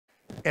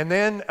And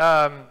then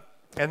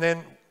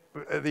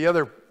the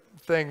other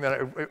thing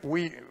that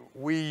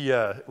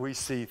we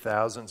see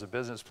thousands of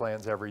business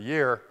plans every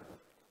year,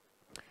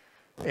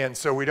 and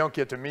so we don't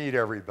get to meet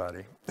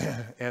everybody.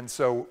 And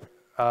so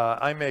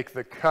I make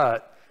the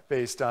cut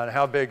based on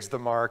how big's the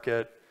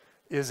market,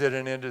 is it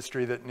an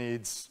industry that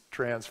needs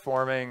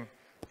transforming,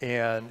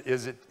 and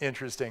is it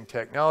interesting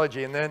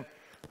technology? And then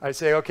I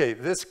say, okay,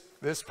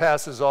 this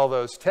passes all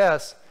those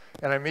tests,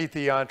 and I meet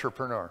the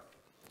entrepreneur.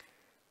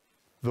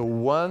 The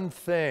one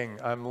thing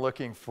I'm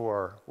looking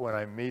for when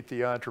I meet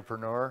the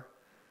entrepreneur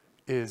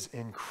is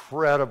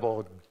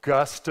incredible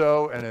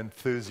gusto and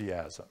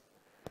enthusiasm.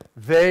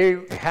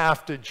 They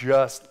have to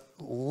just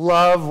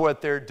love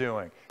what they're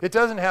doing. It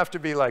doesn't have to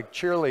be like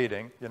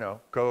cheerleading, you know,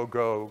 go,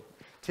 go,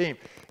 team.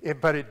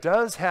 But it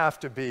does have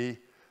to be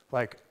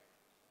like,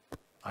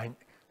 I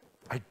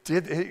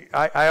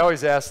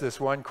always ask this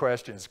one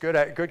question. It's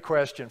a good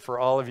question for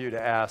all of you to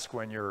ask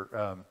when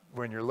you're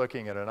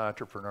looking at an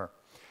entrepreneur.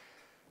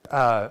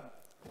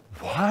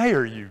 Why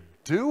are you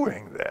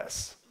doing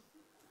this?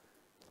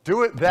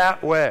 Do it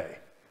that way.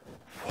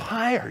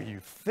 Why are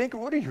you thinking?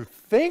 What are you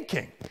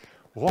thinking?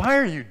 Why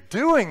are you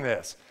doing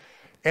this?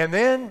 And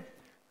then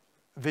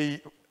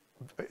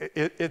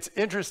it's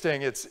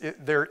interesting.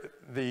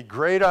 The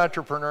great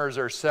entrepreneurs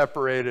are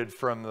separated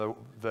from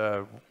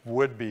the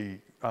would-be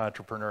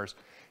entrepreneurs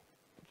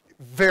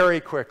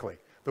very quickly.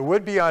 The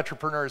would-be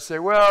entrepreneurs say,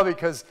 well,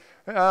 because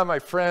my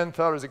friend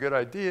thought it was a good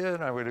idea,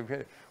 and I would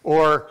have,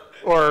 or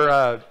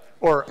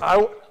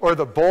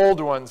the bold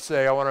ones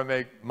say, I want to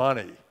make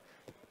money,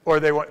 or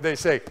they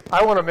say,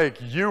 I want to make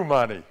you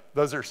money.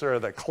 Those are sort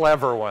of the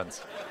clever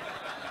ones.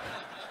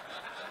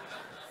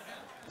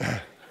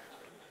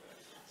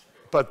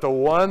 But the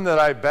one that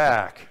I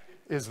back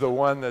is the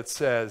one that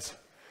says,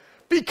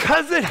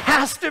 because it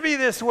has to be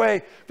this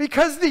way,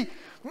 because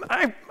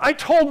I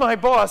told my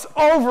boss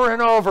over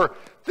and over,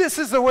 this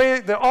is the way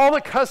that all the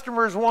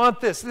customers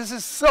want this. This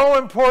is so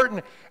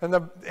important.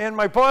 And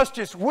my boss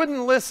just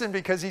wouldn't listen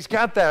because he's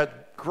got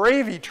that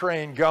gravy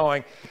train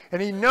going. And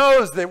he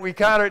knows that we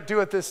got to do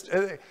it this,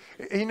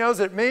 he knows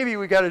that maybe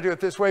we got to do it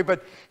this way,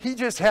 but he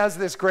just has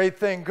this great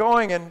thing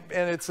going, and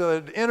it's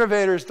an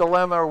innovator's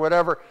dilemma or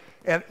whatever.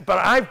 But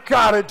I've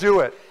got to do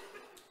it.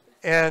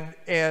 And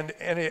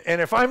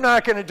if I'm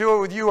not going to do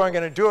it with you, I'm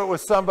going to do it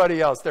with somebody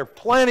else. There are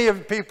plenty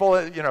of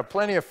people, you know,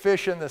 plenty of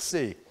fish in the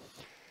sea.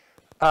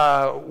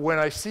 When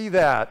I see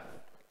that,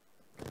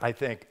 I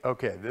think,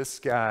 okay, this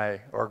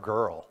guy or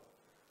girl,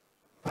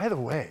 by the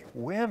way,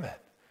 women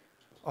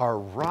are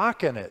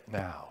rocking it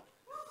now.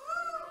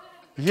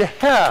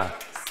 Yeah.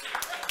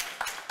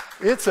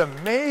 It's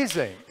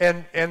amazing.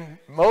 And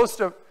most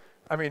of,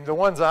 I mean, the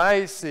ones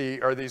I see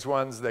are these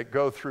ones that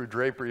go through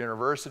Draper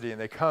University,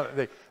 and they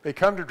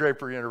come to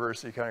Draper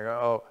University kind of go,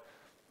 oh,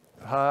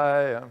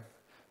 hi, I'm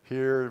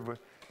here.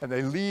 And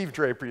they leave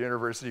Draper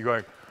University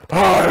going,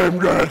 I'm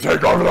going to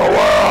take over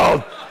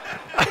the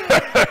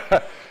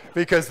world.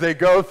 Because they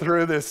go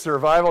through this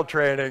survival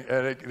training,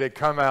 and they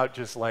come out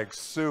just like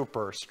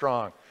super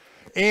strong.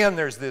 And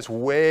there's this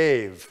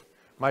wave.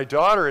 My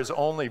daughter is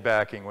only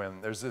backing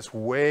women. There's this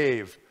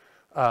wave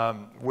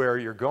where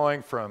you're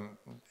going from,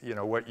 you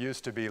know, what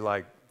used to be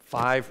like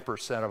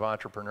 5% of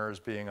entrepreneurs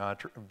being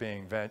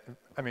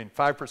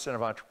 5%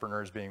 of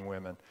entrepreneurs being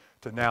women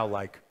to now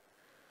like,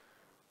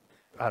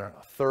 I don't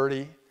know,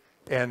 30.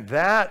 And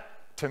that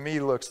to me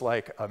looks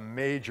like a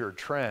major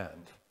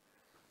trend.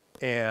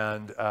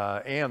 And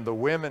the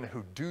women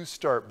who do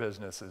start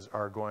businesses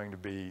are going to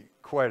be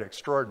quite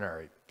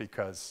extraordinary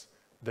because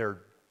they're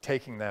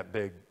taking that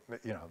big,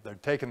 you know, they're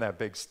taking that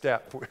big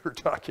step we were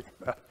talking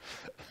about.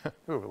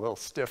 Ooh, little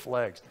stiff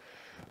legs.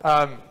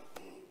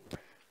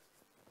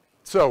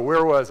 So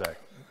where was I?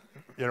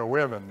 You know,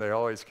 women, they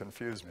always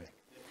confuse me.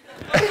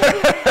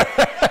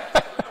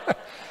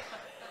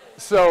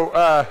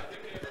 So,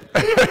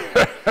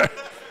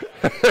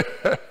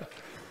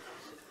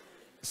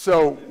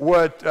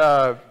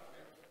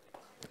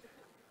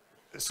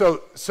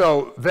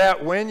 so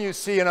that when you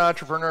see an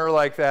entrepreneur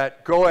like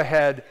that, go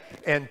ahead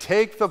and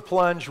take the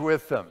plunge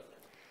with them.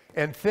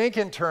 And think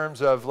in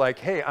terms of like,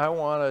 hey, I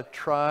want to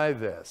try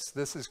this.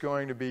 This is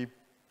going to be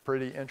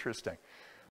pretty interesting.